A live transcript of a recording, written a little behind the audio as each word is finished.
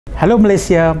Hello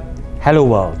Malaysia, hello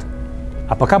world.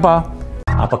 Apa khabar?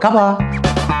 Apa khabar?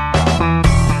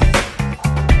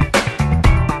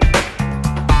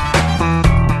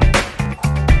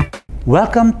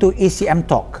 Welcome to ECM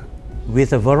Talk,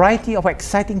 with a variety of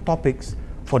exciting topics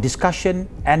for discussion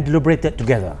and deliberated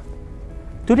together.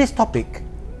 Today's topic,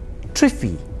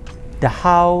 Thryffy, the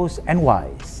hows and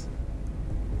whys.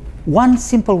 One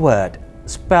simple word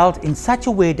spelled in such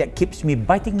a way that keeps me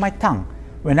biting my tongue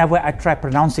whenever I try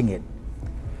pronouncing it.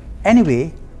 Anyway,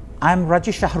 I'm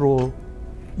Rajesh Shahrul,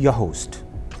 your host.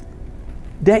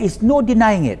 There is no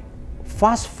denying it.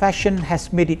 Fast fashion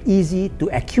has made it easy to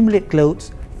accumulate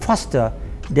clothes faster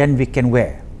than we can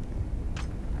wear.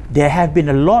 There have been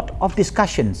a lot of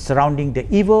discussions surrounding the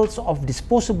evils of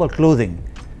disposable clothing,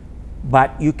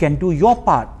 but you can do your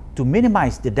part to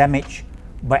minimize the damage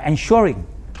by ensuring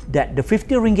that the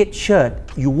 50 ringgit shirt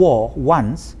you wore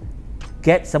once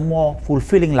gets a more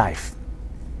fulfilling life.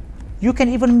 You can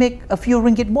even make a few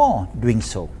ringgit more doing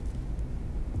so.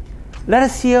 Let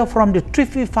us hear from the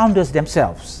Thryffy founders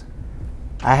themselves.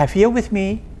 I have here with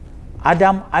me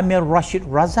Adam Amir Rashid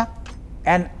Razak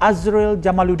and Azril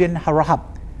Jamaluddin Harahap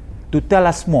to tell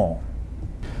us more.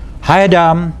 Hi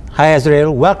Adam, hi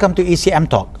Azril, welcome to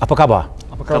ECM Talk. Apa khabar?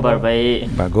 Khabar baik.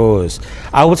 Bagus.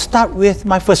 I will start with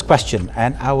my first question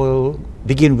and I will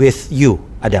begin with you,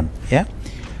 Adam. Yeah.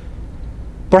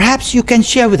 Perhaps you can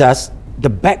share with us the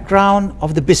background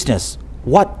of the business,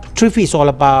 what Thryffy is all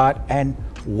about and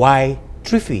why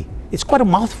Thryffy. It's quite a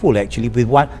mouthful actually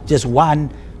with just one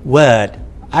word.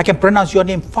 I can pronounce your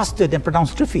name faster than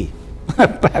pronounce Thryffy.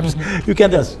 Perhaps you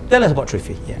can tell us about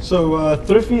Thryffy. Yeah. So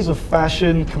Thryffy is a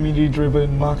fashion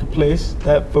community-driven marketplace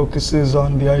that focuses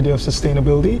on the idea of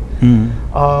sustainability.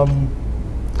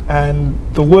 And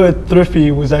the word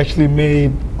Thryffy was actually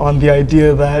made on the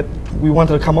idea that we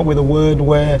wanted to come up with a word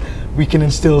where we can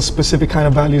instill specific kind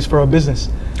of values for our business.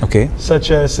 Okay.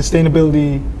 Such as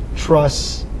sustainability,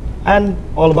 trust, and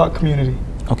all about community.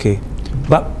 Okay.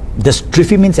 But does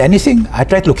Thryffy means anything? I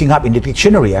tried looking up in the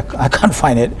dictionary. I can't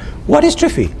find it. What is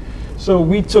Thryffy? So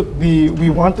we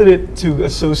wanted it to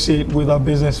associate with our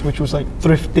business, which was like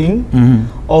thrifting.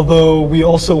 Although we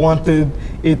also wanted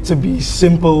it to be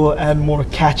simple and more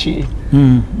catchy.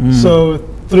 So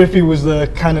Thryffy was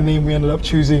the kind of name we ended up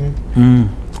choosing.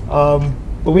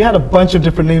 But we had a bunch of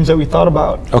different names that we thought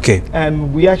about. Okay.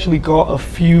 And we actually got a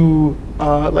few,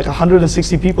 like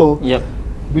 160 people. Yep.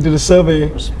 We did a survey.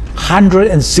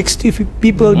 160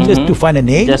 people just to find a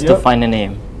name? Just to find a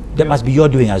name. That must be your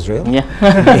doing, Azril. Yeah.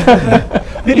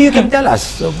 Maybe you can tell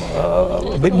us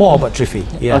a bit more about Thryffy.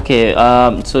 Yeah. Okay,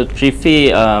 so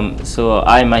Thryffy, so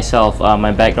I myself,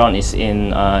 my background is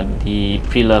in the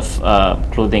pre-love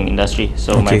clothing industry.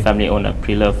 So my family owned a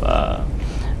pre-love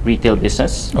retail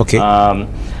business. Okay.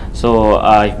 So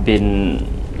I've been,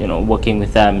 working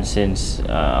with them since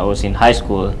I was in high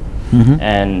school.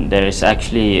 And there is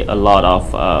actually a lot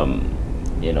of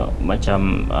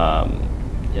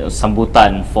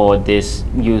sambutan for this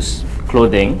used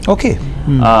clothing. Okay.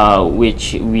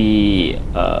 Which we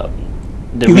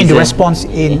you mean the response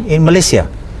in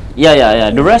Malaysia? Yeah.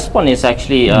 The response is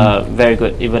actually very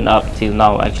good, even up till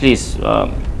now. Actually, it's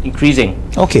increasing.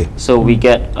 Okay. So we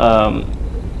get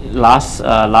last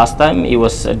time it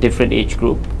was a different age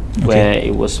group where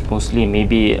it was mostly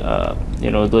maybe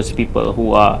those people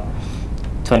who are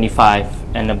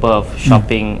 25 and above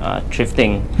shopping,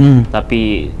 thrifting.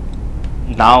 Tapi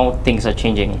now things are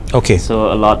changing. Okay.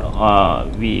 So a lot,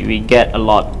 we get a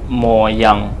lot more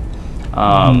young,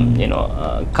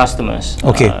 customers.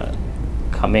 Okay.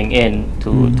 Coming in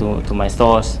to my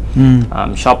stores,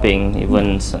 shopping.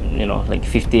 Even like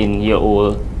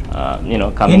 15-year-old,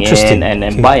 coming in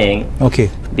and buying. Okay.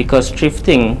 Because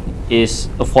thrifting is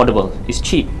affordable. It's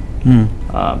cheap.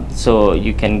 So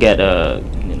you can get a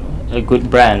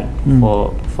good brand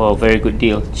for a very good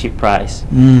deal, cheap price.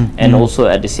 And also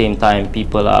at the same time,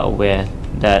 people are aware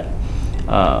that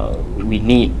we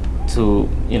need to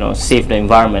save the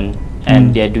environment,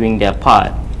 and they're doing their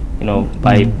part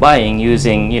by buying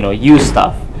using used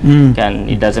stuff.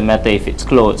 It doesn't matter if it's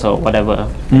clothes or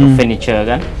whatever, furniture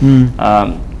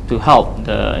to help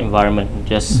the environment.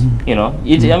 Just I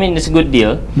mean, it's a good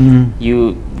deal.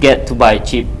 You get to buy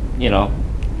cheap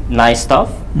nice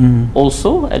stuff.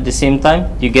 Also at the same time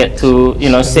you get to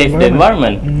save the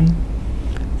environment.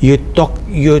 You're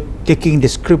taking the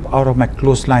script out of my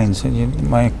close lines,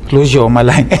 my closure of my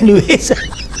line. Anyways,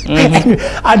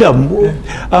 Adam,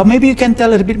 maybe you can tell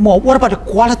a little bit more. What about the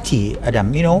quality,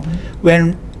 Adam?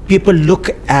 When people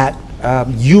look at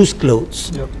used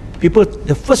clothes,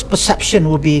 the first perception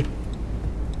will be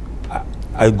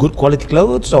good quality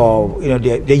clothes, or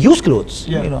they use clothes.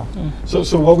 Yeah.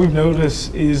 So what we've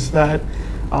noticed is that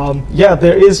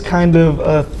there is kind of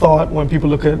a thought when people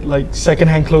look at like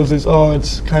secondhand clothes is,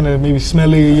 it's kind of maybe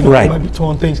smelly, it might be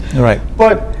torn things. Right.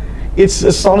 But it's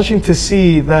astonishing to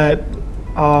see that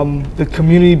the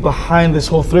community behind this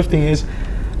whole thrifting is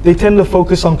they tend to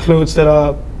focus on clothes that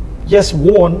are, yes,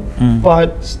 worn,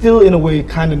 but still in a way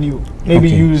kind of new. Maybe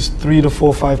used 3 to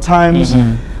 4, 5 times.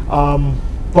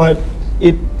 But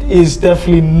it is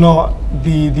definitely not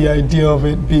the idea of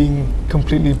it being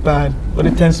completely bad, but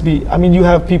it tends to be. I mean, you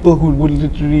have people who would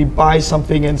literally buy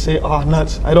something and say,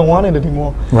 nuts, I don't want it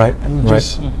anymore. Right. And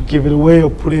just give it away or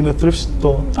put it in a thrift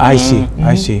store. I see.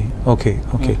 I see. Okay.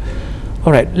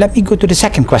 All right, let me go to the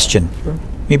second question. Sure.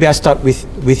 Maybe I start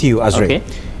with you, Azril. Okay.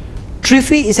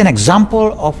 Thryffy is an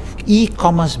example of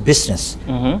e-commerce business,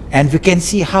 and we can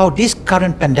see how this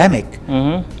current pandemic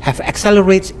have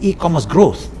accelerated e-commerce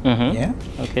growth. Yeah.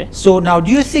 Okay. So now,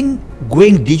 do you think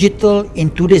going digital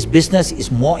in today's business is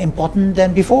more important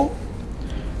than before?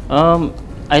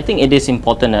 I think it is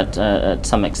important at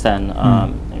some extent,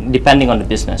 depending on the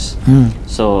business.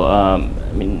 So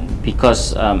I mean,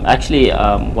 because actually,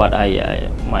 what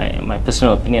my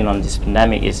personal opinion on this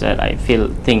pandemic is that I feel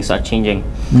things are changing.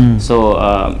 So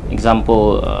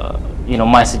example,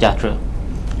 My Sejahtera.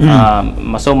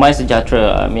 So My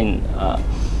Sejahtera, I mean,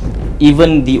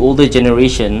 even the older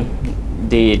generation,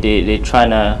 they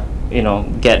trying to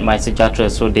get My Sejahtera,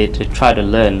 so they try to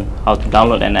learn how to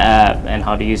download an app and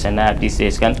how to use an app these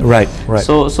days, kan? Right.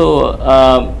 So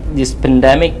this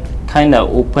pandemic kind of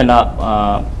opened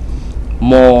up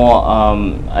more,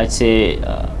 I'd say,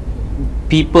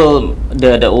 people,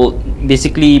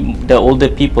 basically the older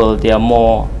people, they are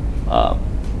more,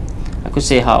 I could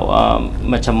say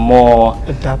macam more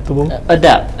adaptable.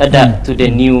 Adapt to the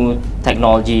new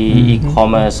technology,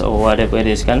 e-commerce or whatever it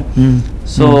is, kan?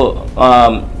 So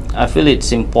I feel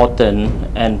it's important,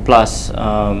 and plus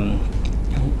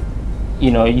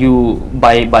you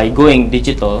by going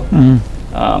digital,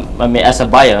 I mean, as a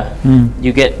buyer,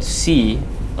 you get to see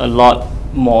a lot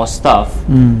more stuff.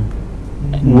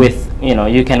 With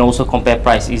you can also compare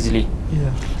price easily.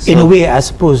 In a way, I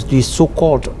suppose the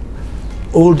so-called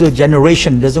older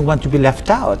generation doesn't want to be left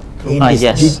out in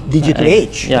this digital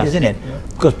age, isn't it?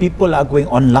 Because people are going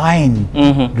online,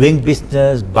 doing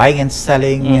business, buying and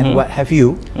selling, and what have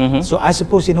you. So I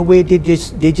suppose in a way they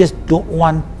just don't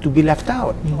want to be left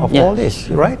out of all this,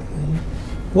 right?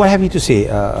 What have you to say,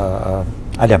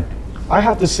 Adam? I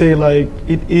have to say, like,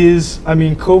 it is, I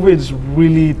mean, COVID's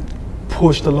really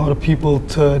pushed a lot of people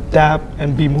to adapt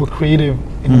and be more creative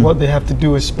in what they have to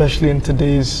do, especially in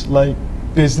today's like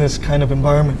business kind of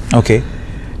environment. Okay.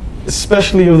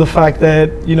 Especially with the fact that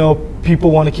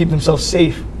people want to keep themselves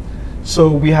safe, so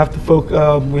we have to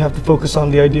focus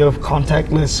on the idea of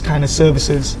contactless kind of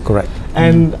services. Correct.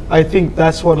 And I think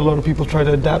that's what a lot of people try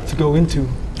to adapt to go into.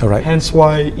 All right. Hence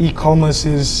why e-commerce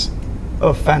is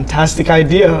a fantastic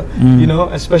idea,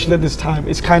 especially at this time.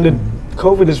 It's kind of,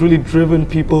 COVID has really driven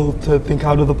people to think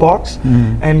out of the box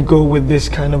and go with this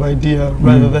kind of idea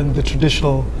rather than the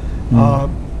traditional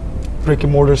brick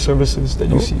and mortar services that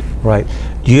you see. Right.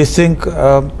 Do you think,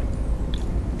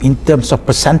 in terms of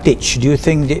percentage, do you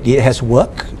think that it has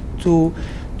worked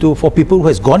for people who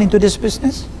has gone into this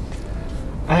business?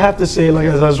 I have to say, like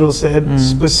as Azril said,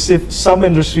 some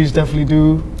industries definitely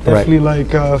do. Definitely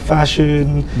like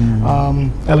fashion,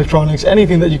 electronics,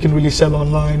 anything that you can really sell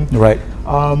online. Right.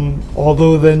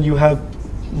 Although then you have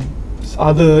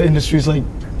other industries like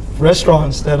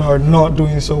restaurants that are not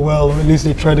doing so well, or at least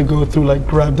they try to go through like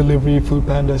Grab delivery, Food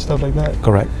Panda, stuff like that.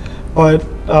 Correct. But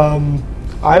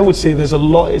I would say it's a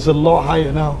lot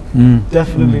higher now.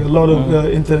 Definitely, a lot of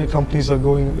internet companies are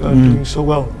doing so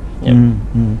well.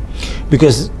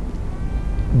 Because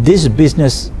these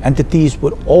business entities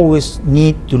would always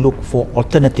need to look for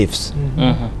alternatives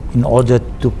in order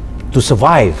to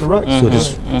survive,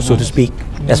 so to speak.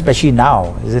 Especially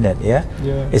now, isn't it? Yeah.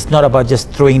 It's not about just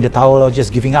throwing the towel or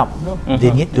just giving up. They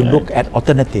need to look at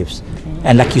alternatives,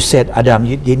 and like you said, Adam,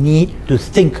 they need to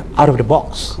think out of the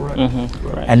box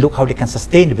and look how they can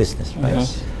sustain the business.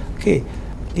 Right? Okay,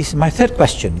 this is my third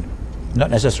question,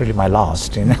 not necessarily my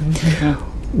last.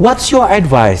 What's your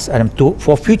advice, Adam,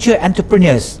 for future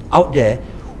entrepreneurs out there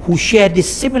who share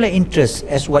this similar interests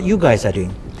as what you guys are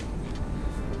doing?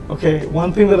 Okay,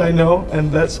 one thing that I know,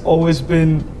 and that's always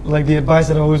been like the advice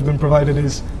that I've always been provided,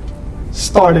 is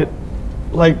start it.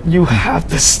 like you have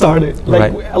to start it.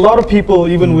 Like a lot of people,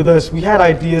 even with us, we had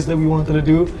ideas that we wanted to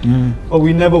do, but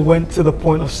we never went to the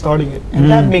point of starting it. And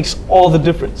that makes all the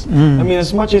difference. I mean,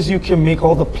 as much as you can make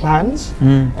all the plans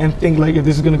and think like, if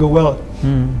this is going to go well,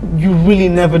 you really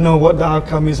never know what the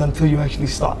outcome is until you actually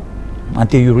start.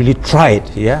 Until you really try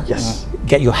it, yeah? Yes.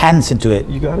 Get your hands into it.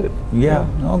 You got it. Yeah,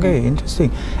 okay,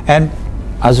 interesting. And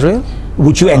Azril,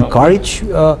 would you encourage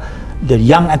the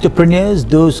young entrepreneurs,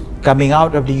 those coming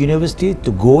out of the university,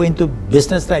 to go into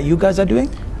business that you guys are doing?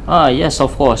 Yes,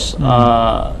 of course.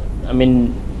 I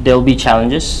mean, there'll be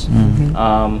challenges,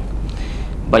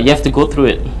 but you have to go through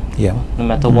it. Yeah. No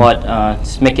matter what,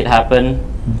 just make it happen.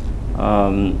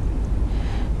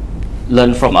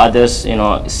 Learn from others, you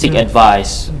know, seek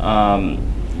advice.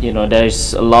 You know,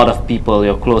 there's a lot of people,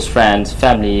 your close friends,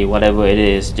 family, whatever it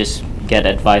is, just get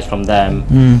advice from them.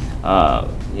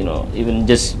 You know, even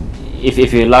just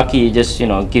if you're lucky, just, you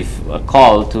know, give a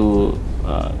call to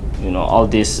you know, all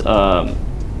these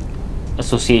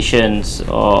associations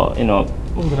or, you know,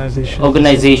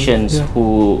 organizations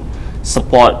who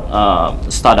support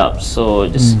startups. So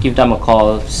just give them a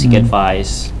call, seek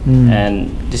advice, and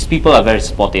these people are very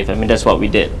supportive. I mean, that's what we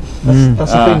did.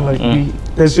 That's the thing. Like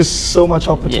there's just so much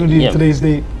opportunity in today's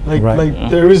day. Like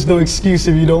there is no excuse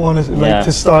if you don't want to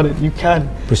to start it. You can.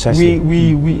 Precisely.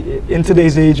 We in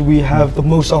today's age, we have the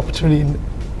most opportunity in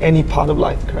any part of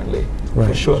life currently,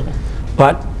 for sure.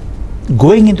 But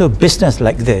going into a business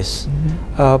like this,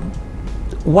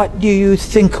 what do you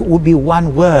think would be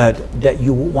one word that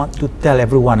you would want to tell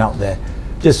everyone out there?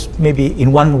 Just maybe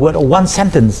in one word or one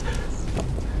sentence.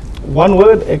 One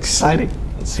word: exciting.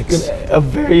 It's a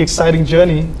very exciting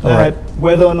journey that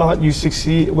whether or not you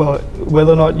succeed,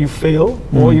 whether or not you fail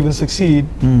or even succeed,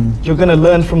 you're going to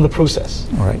learn from the process.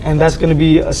 And that's going to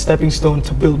be a stepping stone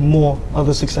to build more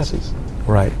other successes.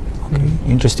 Right. Okay.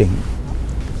 Interesting.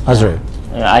 Azril.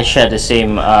 I share the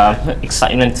same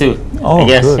excitement too. Oh, I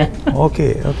guess. good.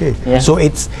 Okay, okay. Yeah. So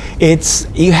it's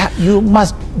you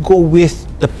must go with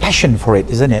the passion for it,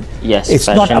 isn't it? Yes. It's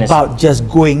not about just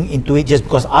going into it just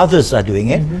because others are doing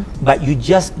it, but you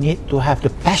just need to have the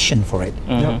passion for it.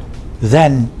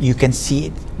 Then you can see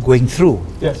it going through.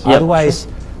 Yes. Otherwise,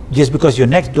 just because your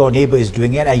next door neighbor is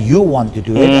doing it and you want to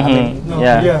do it, I mean,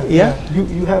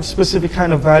 you have specific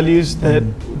kind of values that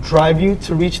drive you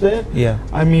to reach there.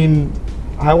 I mean,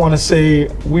 I want to say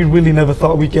we really never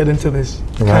thought we'd get into this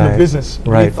kind of business.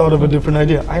 We thought of a different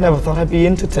idea. I never thought I'd be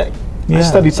into tech. I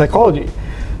studied psychology,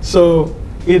 so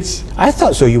it's. I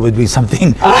thought so. You would be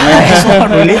something that's not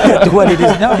related to what it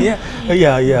is now.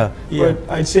 Yeah. But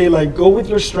I'd say like go with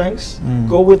your strengths,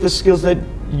 go with the skills that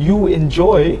you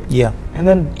enjoy, and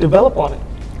then develop on it.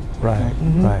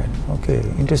 Right. Okay,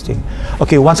 interesting.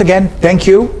 Okay, once again, thank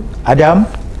you, Adam,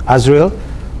 Azril,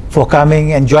 for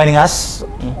coming and joining us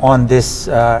on this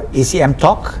ECM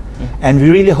talk, and we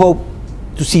really hope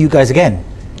to see you guys again.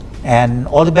 And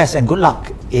all the best and good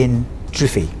luck in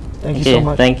Thryffy. Thank you so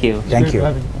much. Thank you. Thank you.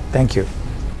 Thank you.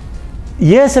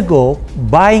 Years ago,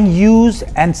 buying used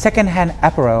and second-hand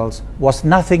apparels was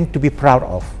nothing to be proud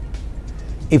of.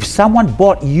 If someone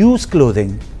bought used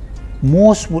clothing,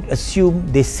 most would assume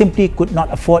they simply could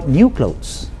not afford new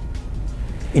clothes.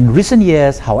 In recent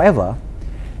years, however,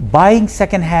 buying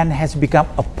second-hand has become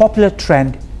a popular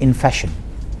trend in fashion.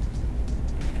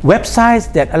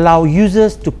 Websites that allow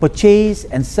users to purchase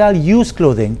and sell used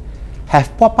clothing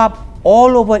have popped up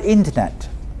all over the internet.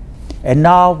 And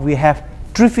now we have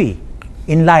Thryffy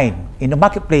in line in the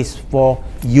marketplace for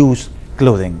used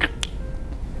clothing.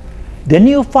 The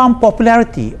newfound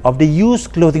popularity of the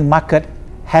used clothing market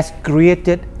has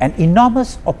created an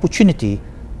enormous opportunity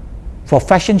for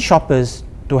fashion shoppers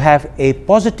to have a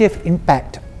positive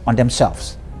impact on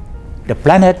themselves, the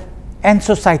planet, and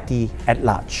society at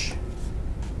large.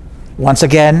 Once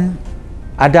again,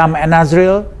 Adam and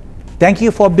Azril, thank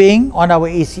you for being on our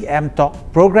ECM Talk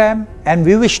program, and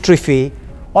we wish Thryffy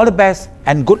all the best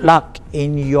and good luck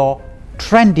in your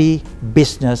trendy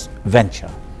business venture.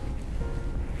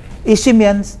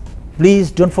 ECMians,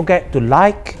 please don't forget to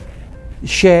like,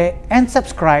 share and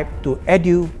subscribe to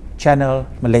Edu Channel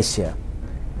Malaysia.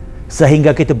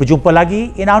 Sehingga kita berjumpa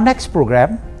lagi in our next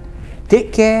program.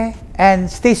 Take care and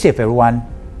stay safe everyone.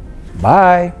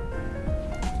 Bye.